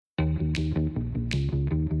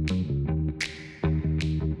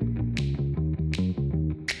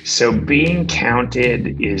So being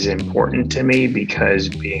counted is important to me because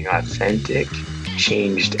being authentic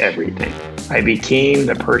changed everything. I became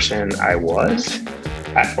the person I was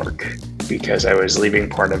at work because I was leaving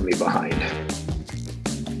part of me behind.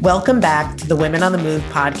 Welcome back to the Women on the Move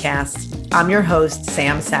podcast. I'm your host,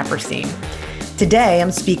 Sam Saperstein. Today,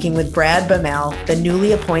 I'm speaking with Brad Baumel, the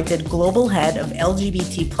newly appointed Global Head of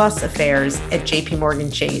LGBT Plus Affairs at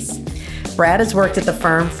JPMorgan Chase. Brad has worked at the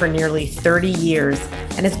firm for nearly 30 years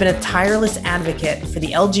and has been a tireless advocate for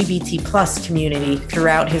the LGBT plus community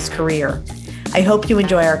throughout his career. I hope you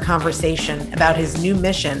enjoy our conversation about his new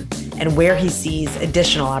mission and where he sees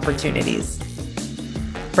additional opportunities.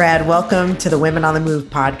 Brad, welcome to the Women on the Move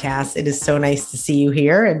podcast. It is so nice to see you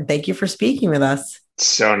here, and thank you for speaking with us.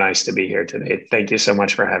 So nice to be here today. Thank you so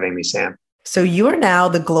much for having me, Sam. So you are now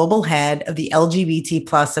the global head of the LGBT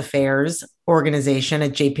plus affairs organization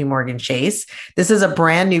at JPMorgan Chase. This is a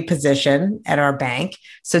brand new position at our bank.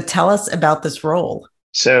 So tell us about this role.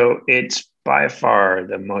 So it's by far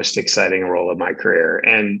the most exciting role of my career.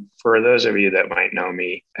 And for those of you that might know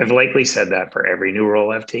me, I've likely said that for every new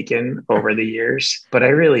role I've taken over the years, but I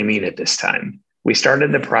really mean it this time. We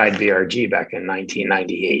started the Pride BRG back in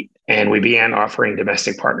 1998, and we began offering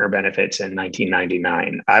domestic partner benefits in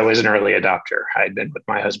 1999. I was an early adopter. I'd been with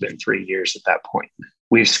my husband 3 years at that point.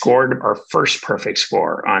 We've scored our first perfect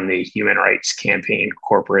score on the Human Rights Campaign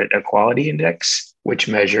Corporate Equality Index, which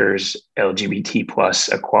measures LGBT plus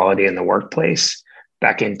equality in the workplace.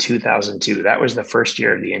 Back in 2002, that was the first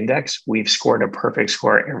year of the index. We've scored a perfect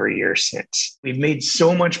score every year since. We've made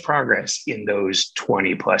so much progress in those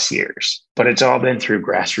 20 plus years, but it's all been through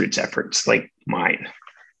grassroots efforts like mine,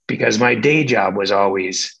 because my day job was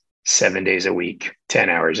always 7 days a week, 10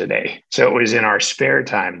 hours a day. So it was in our spare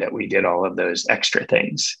time that we did all of those extra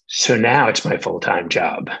things. So now it's my full-time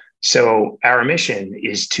job. So our mission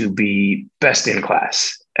is to be best in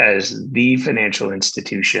class as the financial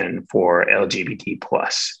institution for LGBT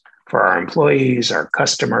plus, for our employees, our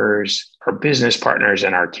customers, our business partners,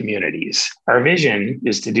 and our communities. Our vision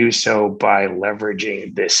is to do so by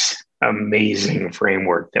leveraging this amazing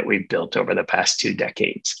framework that we've built over the past 2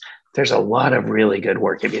 decades. There's a lot of really good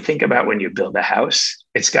work. If you think about when you build a house,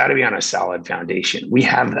 it's got to be on a solid foundation. We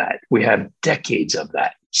have that. We have decades of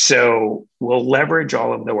that. So we'll leverage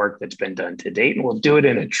all of the work that's been done to date, and we'll do it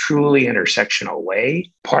in a truly intersectional way,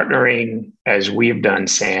 partnering as we've done,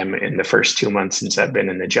 Sam, in the first 2 months since I've been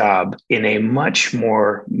in the job, in a much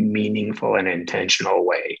more meaningful and intentional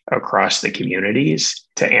way across the communities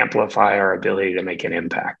to amplify our ability to make an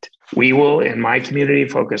impact. We will, in my community,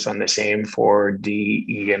 focus on the same 4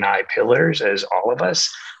 DE&I pillars as all of us,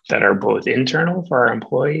 that are both internal for our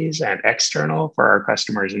employees and external for our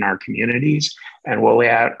customers and our communities. And we'll lay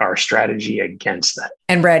out our strategy against that.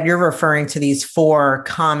 And Brad, you're referring to these 4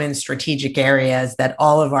 common strategic areas that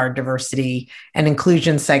all of our diversity and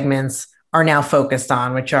inclusion segments are now focused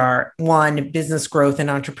on, which are 1, business growth and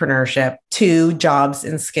entrepreneurship, 2, jobs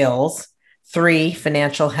and skills, 3,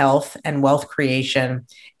 financial health and wealth creation,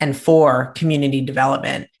 and 4, community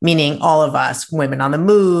development, meaning all of us, Women on the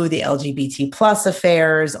Move, the LGBT plus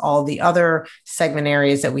affairs, all the other segment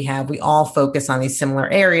areas that we have, we all focus on these similar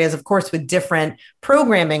areas, of course, with different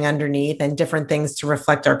programming underneath and different things to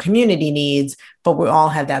reflect our community needs, but we all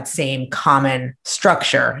have that same common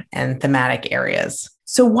structure and thematic areas.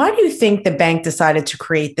 So why do you think the bank decided to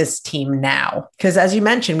create this team now? Because as you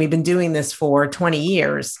mentioned, we've been doing this for 20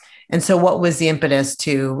 years. And so what was the impetus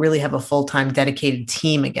to really have a full-time dedicated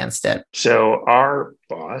team against it? So our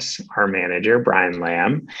boss, our manager, Brian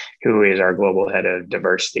Lamb, who is our global head of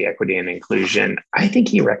diversity, equity, and inclusion, I think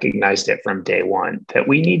he recognized it from day one that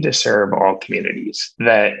we need to serve all communities,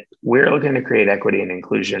 that we're looking to create equity and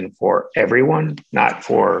inclusion for everyone, not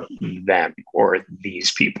for them or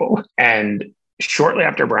these people. And shortly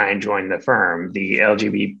after Brian joined the firm, the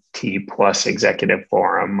LGBT plus executive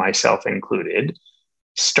forum, myself included,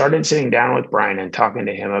 started sitting down with Brian and talking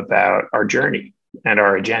to him about our journey and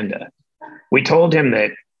our agenda. We told him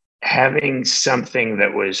that having something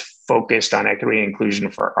that was focused on equity and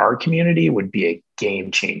inclusion for our community would be a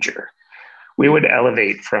game changer. We would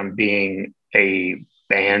elevate from being a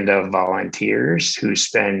band of volunteers who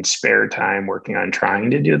spend spare time working on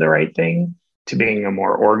trying to do the right thing to being a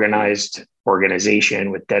more organized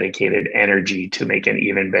organization with dedicated energy to make an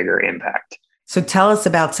even bigger impact. So tell us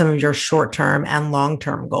about some of your short-term and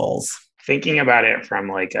long-term goals. Thinking about it from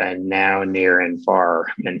like a now, near, and far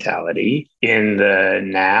mentality. In the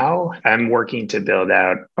now, I'm working to build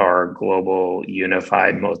out our global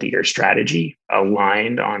unified multi-year strategy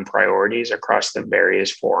aligned on priorities across the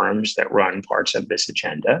various forums that run parts of this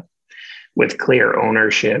agenda, with clear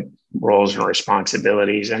ownership, roles and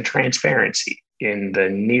responsibilities, and transparency. in the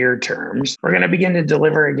near terms, we're going to begin to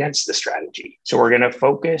deliver against the strategy. So we're going to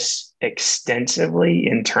focus extensively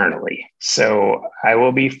internally. So I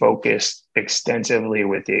will be focused extensively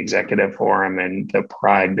with the Executive Forum and the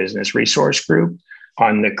Pride Business Resource Group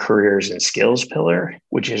on the careers and skills pillar,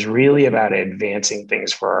 which is really about advancing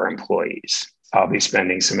things for our employees. I'll be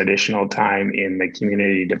spending some additional time in the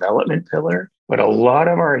community development pillar, but a lot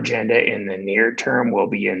of our agenda in the near term will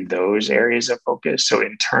be in those areas of focus. So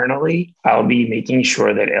internally, I'll be making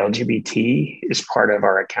sure that LGBT is part of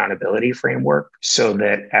our accountability framework so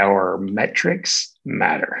that our metrics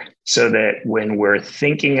matter. So that when we're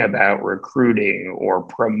thinking about recruiting or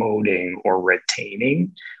promoting or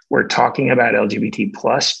retaining, we're talking about LGBT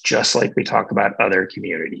plus, just like we talk about other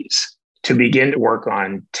communities, to begin to work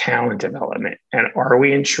on talent development. And are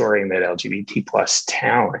we ensuring that LGBT plus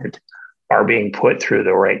talent are being put through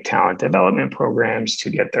the right talent development programs to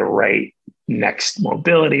get the right next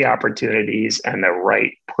mobility opportunities and the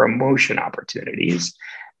right promotion opportunities?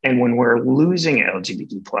 And when we're losing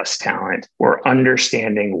LGBT plus talent, we're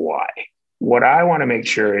understanding why. What I want to make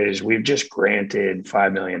sure is we've just granted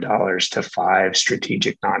 $5 million to 5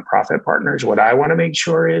 strategic nonprofit partners. What I want to make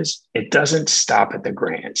sure is it doesn't stop at the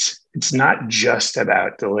grants. It's not just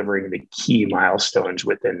about delivering the key milestones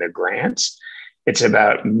within the grants. It's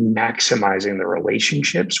about maximizing the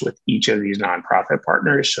relationships with each of these nonprofit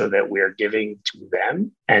partners so that we're giving to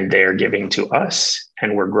them and they're giving to us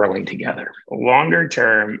and we're growing together. Longer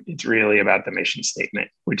term, it's really about the mission statement,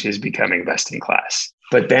 which is becoming best in class.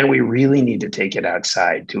 But then we really need to take it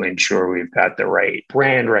outside to ensure we've got the right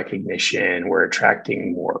brand recognition. We're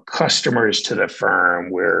attracting more customers to the firm.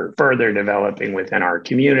 We're further developing within our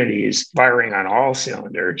communities, firing on all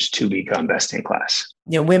cylinders to become best in class.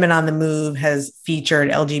 Women on the Move has featured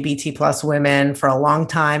LGBT plus women for a long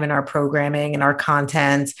time in our programming and our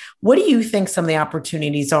content. What do you think some of the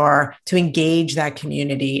opportunities are to engage that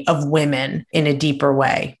community of women in a deeper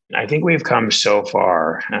way? I think we've come so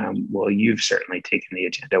far. You've certainly taken the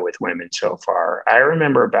agenda with women so far. I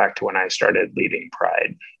remember back to when I started leading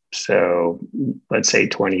Pride. So let's say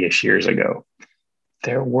 20-ish years ago,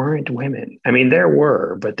 there weren't women. I mean, there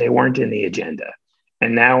were, but they weren't in the agenda.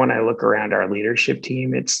 And now when I look around our leadership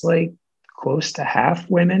team, it's like close to half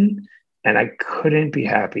women. And I couldn't be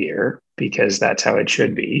happier because that's how it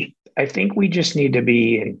should be. I think we just need to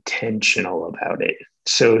be intentional about it.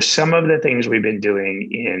 So some of the things we've been doing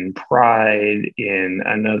in Pride, in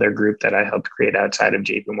another group that I helped create outside of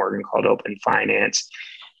JP Morgan called Open Finance,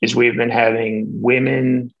 is we've been having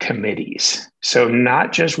women committees. So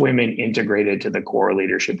not just women integrated to the core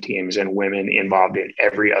leadership teams and women involved in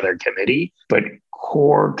every other committee, but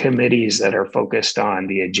core committees that are focused on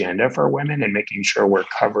the agenda for women and making sure we're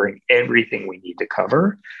covering everything we need to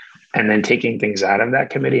cover, and then taking things out of that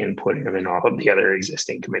committee and putting them in all of the other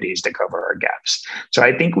existing committees to cover our gaps. So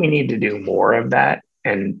I think we need to do more of that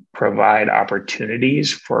and provide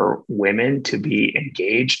opportunities for women to be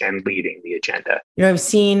engaged and leading the agenda. I've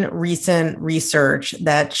seen recent research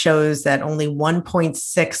that shows that only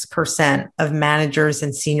 1.6% of managers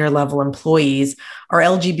and senior level employees are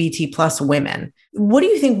LGBT plus women. What do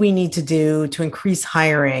you think we need to do to increase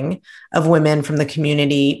hiring of women from the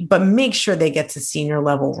community, but make sure they get to senior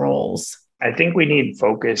level roles? I think we need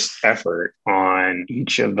focused effort on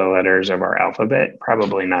each of the letters of our alphabet,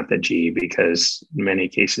 probably not the G, because in many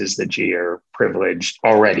cases the G are privileged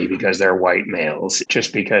already because they're white males,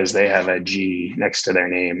 just because they have a G next to their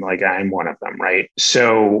name, like I'm one of them, right?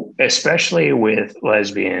 So especially with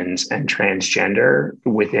lesbians and transgender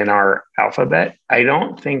within our alphabet, I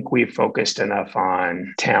don't think we've focused enough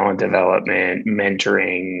on talent development,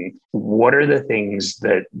 mentoring. What are the things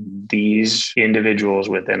that these individuals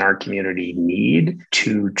within our community need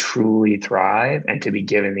to truly thrive and to be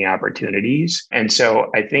given the opportunities? And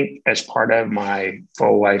so I think as part of my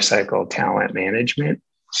full life cycle talent management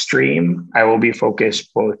stream, I will be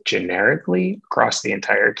focused both generically across the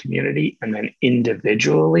entire community and then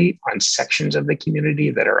individually on sections of the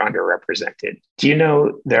community that are underrepresented. Do you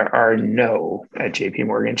know there are no, at JP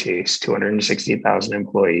Morgan Chase, 260,000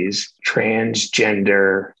 employees,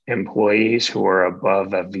 transgender employees who are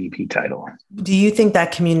above a VP title? Do you think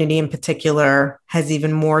that community in particular has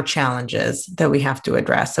even more challenges that we have to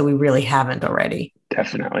address that we really haven't already?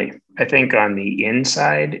 Definitely. I think on the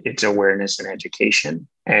inside, it's awareness and education.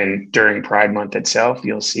 And during Pride Month itself,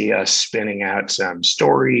 you'll see us spinning out some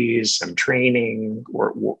stories, some training,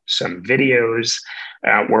 or some videos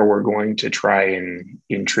where we're going to try and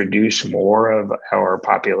introduce more of our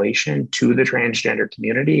population to the transgender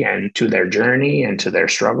community and to their journey and to their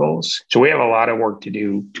struggles. So we have a lot of work to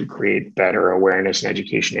do to create better awareness and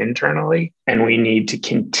education internally. And we need to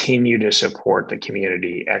continue to support the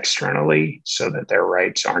community externally so that their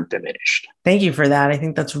rights aren't diminished. Thank you for that. I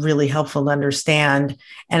think that's really helpful to understand.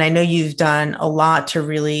 And I know you've done a lot to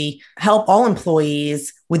really help all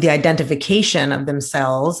employees with the identification of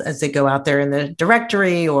themselves as they go out there in the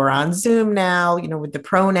directory or on Zoom now, with the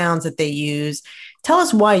pronouns that they use. Tell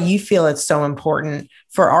us why you feel it's so important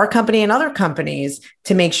for our company and other companies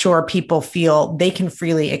to make sure people feel they can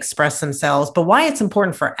freely express themselves, but why it's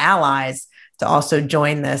important for allies to also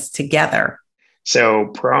join this together. So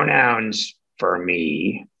pronouns for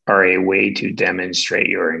me are a way to demonstrate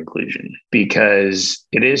your inclusion because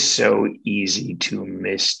it is so easy to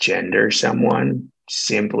misgender someone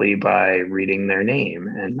simply by reading their name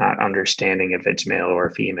and not understanding if it's male or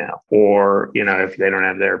female. Or, if they don't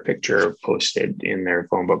have their picture posted in their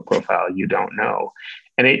phone book profile, you don't know.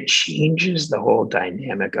 And it changes the whole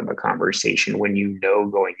dynamic of a conversation when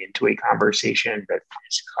going into a conversation that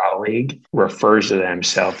this colleague refers to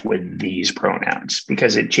themselves with these pronouns,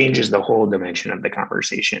 because it changes the whole dimension of the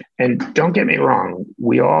conversation. And don't get me wrong,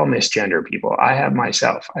 we all misgender people. I have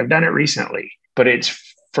myself. I've done it recently, but it's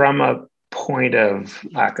from a point of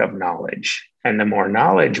lack of knowledge. And the more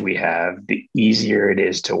knowledge we have, the easier it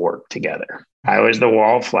is to work together. I was the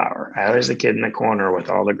wallflower. I was the kid in the corner with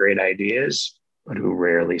all the great ideas, but who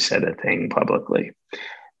rarely said a thing publicly.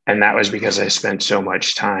 And that was because I spent so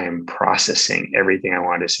much time processing everything I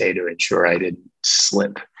wanted to say to ensure I didn't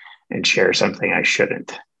slip and share something I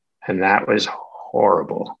shouldn't. And that was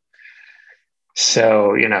horrible.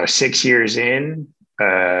 So, 6 years in,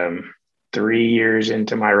 3 years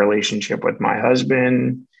into my relationship with my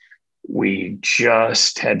husband, we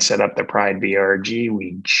just had set up the Pride BRG.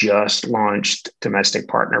 We just launched domestic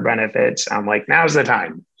partner benefits. I'm like, now's the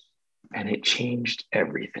time. And it changed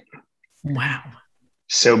everything. Wow.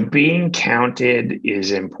 So being counted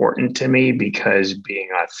is important to me because being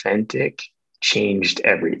authentic changed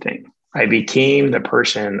everything. I became the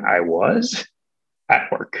person I was at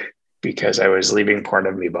work because I was leaving part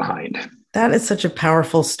of me behind. That is such a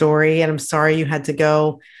powerful story. And I'm sorry you had to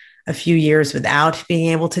go a few years without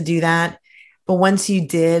being able to do that. But once you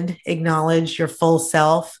did acknowledge your full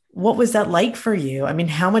self, what was that like for you? I mean,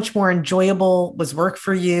 how much more enjoyable was work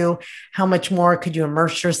for you? How much more could you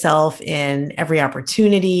immerse yourself in every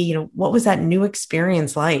opportunity? What was that new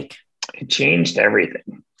experience like? It changed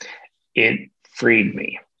everything. It freed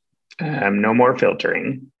me. No more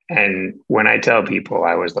filtering. And when I tell people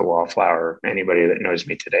I was the wallflower, anybody that knows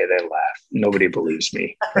me today, they laugh. Nobody believes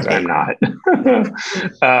me because I'm not.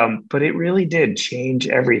 But it really did change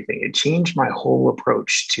everything. It changed my whole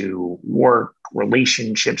approach to work,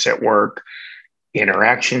 relationships at work,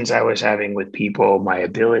 interactions I was having with people, my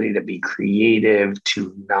ability to be creative,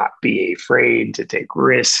 to not be afraid, to take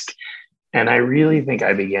risk. And I really think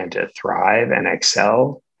I began to thrive and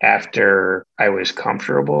excel after I was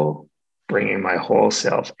comfortable bringing my whole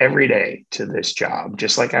self every day to this job,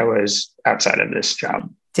 just like I was outside of this job.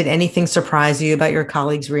 Did anything surprise you about your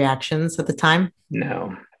colleagues' reactions at the time?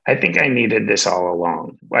 No, I think I needed this all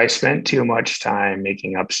along. I spent too much time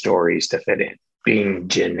making up stories to fit in, being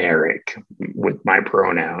generic with my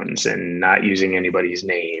pronouns and not using anybody's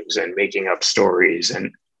names and making up stories. And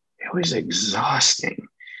it was exhausting.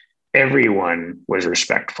 Everyone was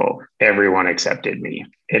respectful. Everyone accepted me.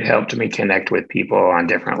 It helped me connect with people on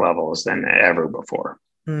different levels than ever before.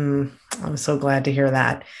 I'm so glad to hear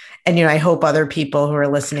that. And, I hope other people who are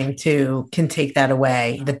listening too can take that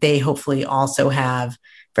away, that they hopefully also have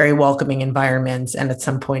very welcoming environments and at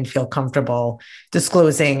some point feel comfortable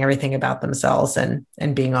disclosing everything about themselves and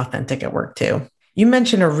being authentic at work too. You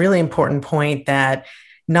mentioned a really important point that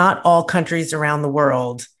not all countries around the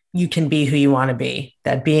world you can be who you want to be,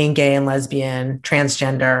 that being gay and lesbian,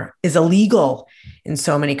 transgender is illegal in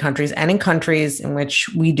so many countries and in countries in which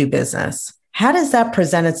we do business. How does that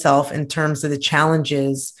present itself in terms of the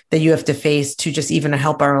challenges that you have to face to just even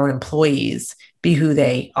help our own employees be who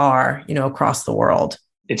they are, across the world?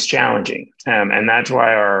 It's challenging. And that's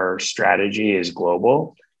why our strategy is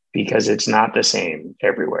global, because it's not the same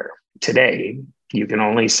everywhere. Today, you can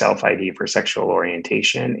only self-ID for sexual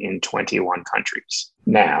orientation in 21 countries.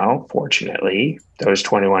 Now, fortunately, those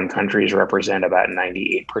 21 countries represent about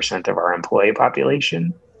 98% of our employee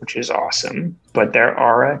population. which is awesome. But there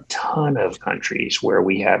are a ton of countries where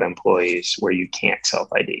we have employees where you can't self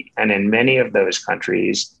ID. And in many of those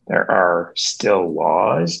countries, there are still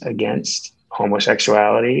laws against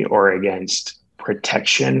homosexuality or against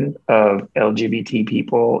protection of LGBT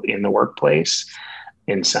people in the workplace.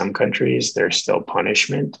 In some countries, there's still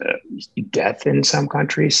punishment, death in some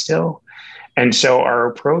countries still. And so our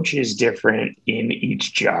approach is different in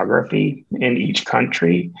each geography, in each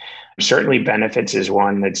country. Certainly, benefits is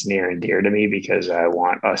one that's near and dear to me because I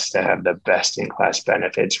want us to have the best in class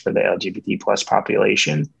benefits for the LGBT plus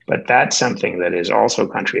population. But that's something that is also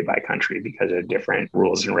country by country because of different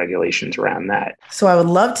rules and regulations around that. So I would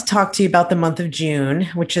love to talk to you about the month of June,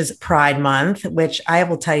 which is Pride Month, which I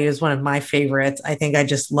will tell you is one of my favorites. I think I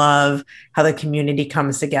just love how the community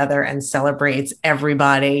comes together and celebrates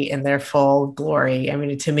everybody in their full glory. I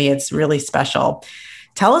mean, to me, it's really special.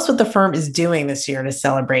 Tell us what the firm is doing this year to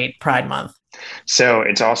celebrate Pride Month. So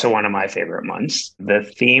it's also one of my favorite months. The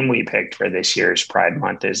theme we picked for this year's Pride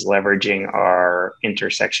Month is leveraging our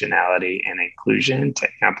intersectionality and inclusion to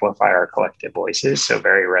amplify our collective voices. So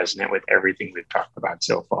very resonant with everything we've talked about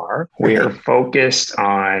so far. We are focused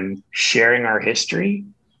on sharing our history.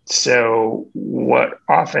 So what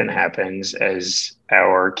often happens as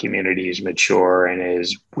our communities mature and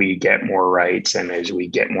as we get more rights and as we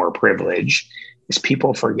get more privilege is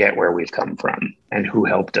people forget where we've come from and who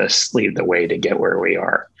helped us lead the way to get where we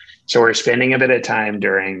are. So we're spending a bit of time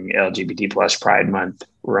during LGBT plus Pride Month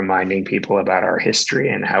reminding people about our history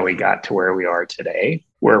and how we got to where we are today.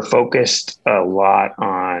 We're focused a lot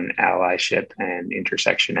on allyship and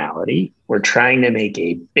intersectionality. We're trying to make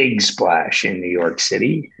a big splash in New York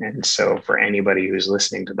City. And so for anybody who's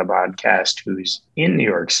listening to the podcast who's in New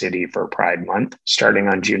York City for Pride Month, starting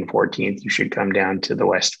on June 14th, you should come down to the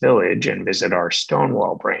West Village and visit our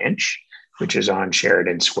Stonewall branch, which is on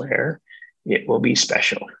Sheridan Square. It will be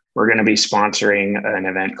special. We're going to be sponsoring an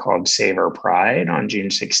event called Savor Pride on June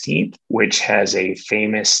 16th, which has a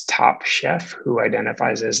famous top chef who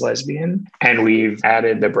identifies as lesbian. And we've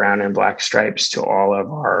added the brown and black stripes to all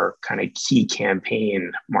of our kind of key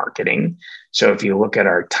campaign marketing. So if you look at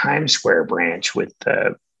our Times Square branch with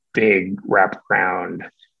the big wraparound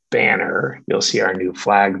banner, you'll see our new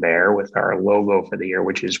flag there with our logo for the year,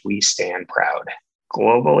 which is We Stand Proud.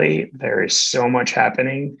 Globally, there is so much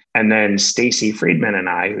happening. And then Stacy Friedman and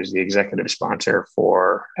I, who's the executive sponsor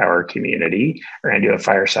for our community, are going to do a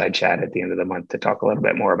fireside chat at the end of the month to talk a little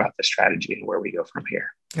bit more about the strategy and where we go from here.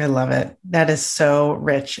 I love it. That is so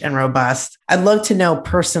rich and robust. I'd love to know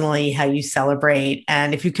personally how you celebrate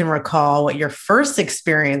and if you can recall what your first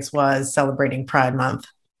experience was celebrating Pride Month.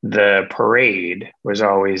 The parade was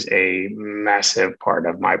always a massive part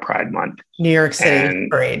of my Pride Month. New York City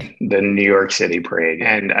parade. The New York City parade.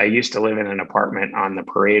 And I used to live in an apartment on the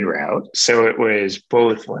parade route. So it was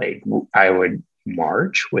both like I would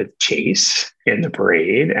march with Chase in the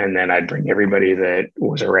parade, and then I'd bring everybody that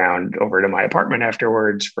was around over to my apartment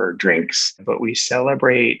afterwards for drinks. But we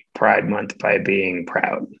celebrate Pride Month by being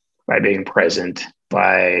proud, by being present,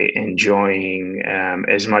 by enjoying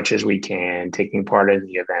as much as we can, taking part in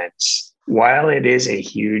the events. While it is a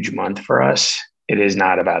huge month for us, it is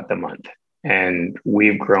not about the month. And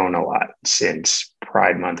we've grown a lot since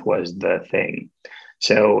Pride Month was the thing.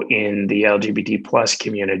 So in the LGBT plus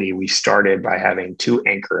community, we started by having 2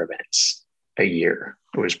 anchor events a year.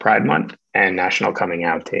 It was Pride Month and National Coming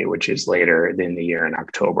Out Day, which is later in the year in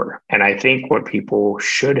October. And I think what people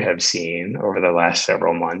should have seen over the last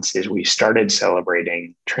several months is we started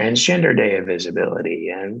celebrating Transgender Day of Visibility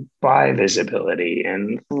and Bi Visibility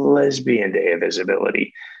and Lesbian Day of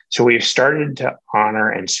Visibility. So we've started to honor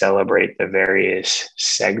and celebrate the various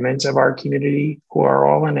segments of our community who are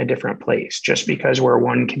all in a different place. Just because we're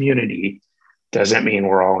one community doesn't mean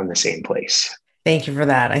we're all in the same place. Thank you for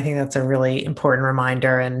that. I think that's a really important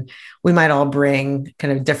reminder. And we might all bring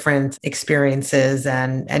kind of different experiences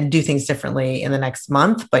and do things differently in the next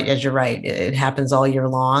month. But as you're right, it happens all year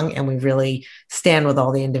long. And we really stand with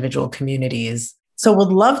all the individual communities. So would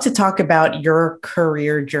love to talk about your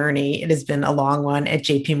career journey. It has been a long one at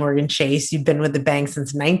JP Morgan Chase. You've been with the bank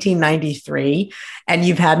since 1993, and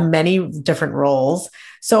you've had many different roles.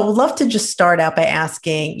 So I would love to just start out by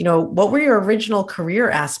asking, what were your original career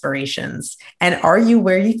aspirations? And are you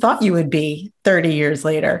where you thought you would be 30 years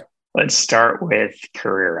later? Let's start with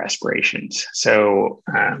career aspirations. So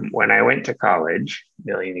when I went to college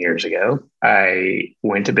a million years ago, I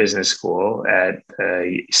went to business school at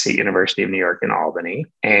the State University of New York in Albany,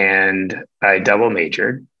 and I double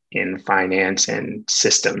majored in finance and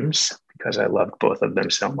systems because I loved both of them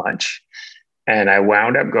so much. And I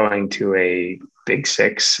wound up going to a Big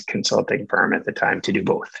Six consulting firm at the time to do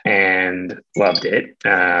both, and loved it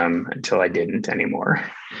until I didn't anymore.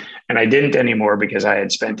 And I didn't anymore because I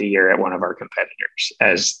had spent a year at one of our competitors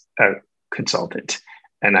as a consultant,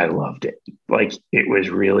 and I loved it. Like, it was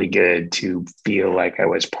really good to feel like I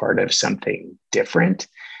was part of something different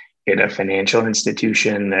in a financial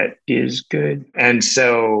institution that is good. And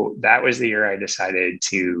so that was the year I decided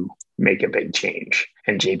to make a big change.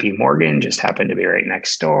 And JP Morgan just happened to be right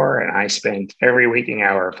next door. And I spent every waking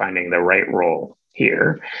hour finding the right role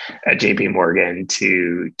here at JP Morgan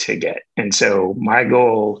to get. And so my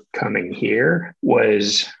goal coming here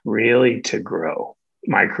was really to grow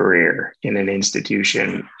my career in an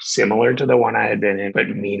institution similar to the one I had been in, but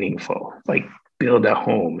meaningful, like build a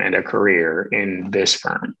home and a career in this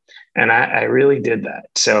firm. And I really did that.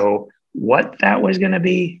 So what that was going to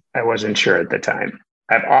be, I wasn't sure at the time.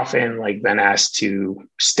 I've often been asked to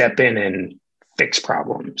step in and fix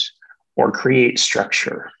problems or create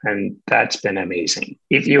structure. And that's been amazing.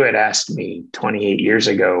 If you had asked me 28 years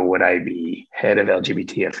ago, would I be head of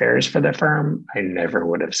LGBT affairs for the firm? I never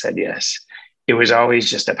would have said yes. It was always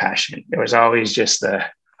just a passion. It was always just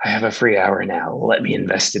I have a free hour now. Let me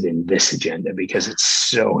invest it in this agenda because it's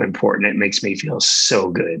so important. It makes me feel so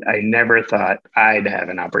good. I never thought I'd have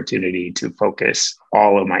an opportunity to focus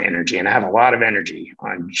all of my energy, and I have a lot of energy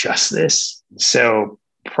on just this. So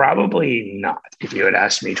probably not. If you had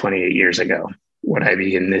asked me 28 years ago, would I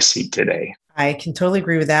be in this seat today? I can totally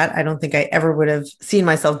agree with that. I don't think I ever would have seen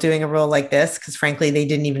myself doing a role like this because frankly, they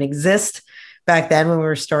didn't even exist back then when we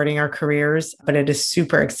were starting our careers, but it is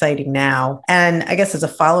super exciting now. And I guess as a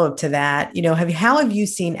follow-up to that, how have you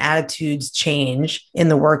seen attitudes change in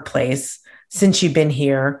the workplace since you've been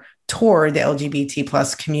here toward the LGBT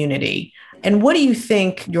plus community? And what do you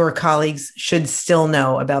think your colleagues should still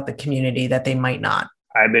know about the community that they might not?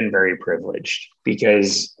 I've been very privileged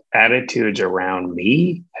because attitudes around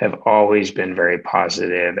me have always been very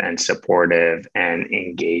positive and supportive and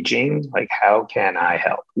engaging. Like, how can I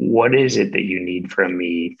help? What is it that you need from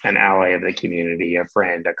me, an ally of the community, a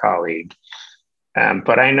friend, a colleague?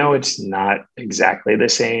 But I know it's not exactly the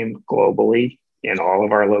same globally in all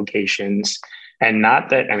of our locations. And not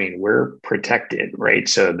that, we're protected, right?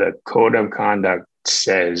 So the code of conduct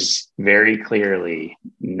says very clearly,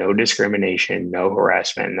 no discrimination, no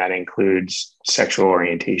harassment, and that includes sexual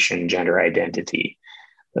orientation, gender identity.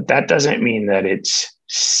 But that doesn't mean that it's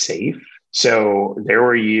safe. So there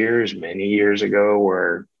were many years ago,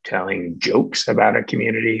 where telling jokes about a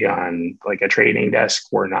community on a trading desk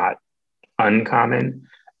were not uncommon.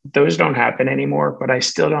 Those don't happen anymore, but I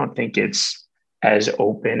still don't think it's as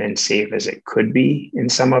open and safe as it could be in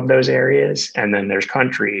some of those areas. And then there's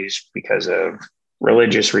countries, because of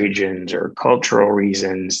religious regions or cultural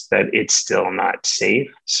reasons, that it's still not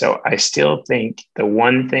safe. So I still think the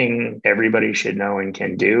one thing everybody should know and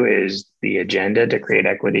can do is the agenda to create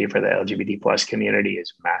equity for the LGBT plus community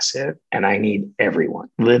is massive. And I need everyone,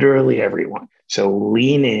 literally everyone. So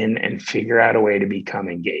lean in and figure out a way to become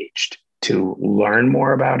engaged, to learn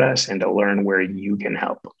more about us and to learn where you can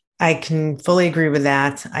help. I can fully agree with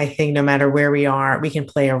that. I think no matter where we are, we can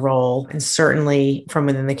play a role, and certainly from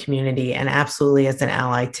within the community and absolutely as an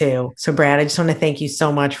ally too. So Brad, I just want to thank you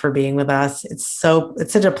so much for being with us. It's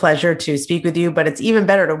such a pleasure to speak with you, but it's even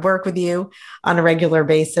better to work with you on a regular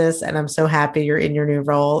basis. And I'm so happy you're in your new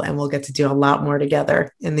role, and we'll get to do a lot more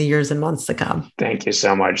together in the years and months to come. Thank you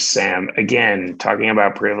so much, Sam. Again, talking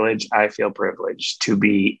about privilege, I feel privileged to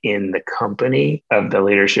be in the company of the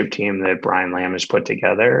leadership team that Brian Lamb has put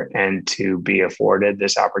together, and to be afforded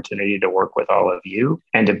this opportunity to work with all of you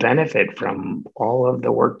and to benefit from all of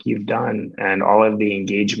the work you've done and all of the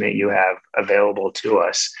engagement you have available to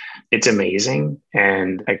us. It's amazing,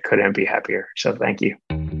 and I couldn't be happier. So thank you.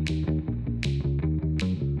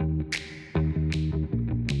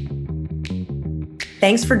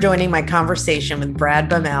 Thanks for joining my conversation with Brad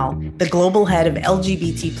Baumel, the global head of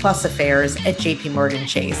LGBT plus affairs at JP Morgan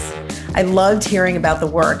Chase. I loved hearing about the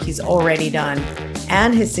work he's already done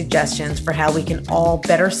and his suggestions for how we can all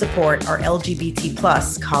better support our LGBT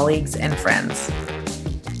plus colleagues and friends.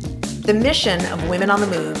 The mission of Women on the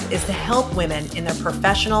Move is to help women in their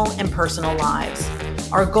professional and personal lives.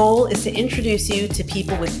 Our goal is to introduce you to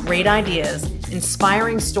people with great ideas,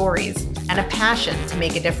 inspiring stories, and a passion to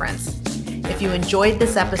make a difference. If you enjoyed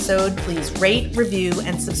this episode, please rate, review,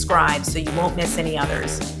 and subscribe so you won't miss any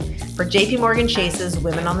others. For JP Morgan Chase's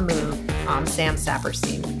Women on the Move, I'm Sam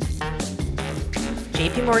Saperstein.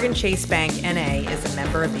 JP Morgan Chase Bank NA is a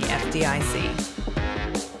member of the FDIC.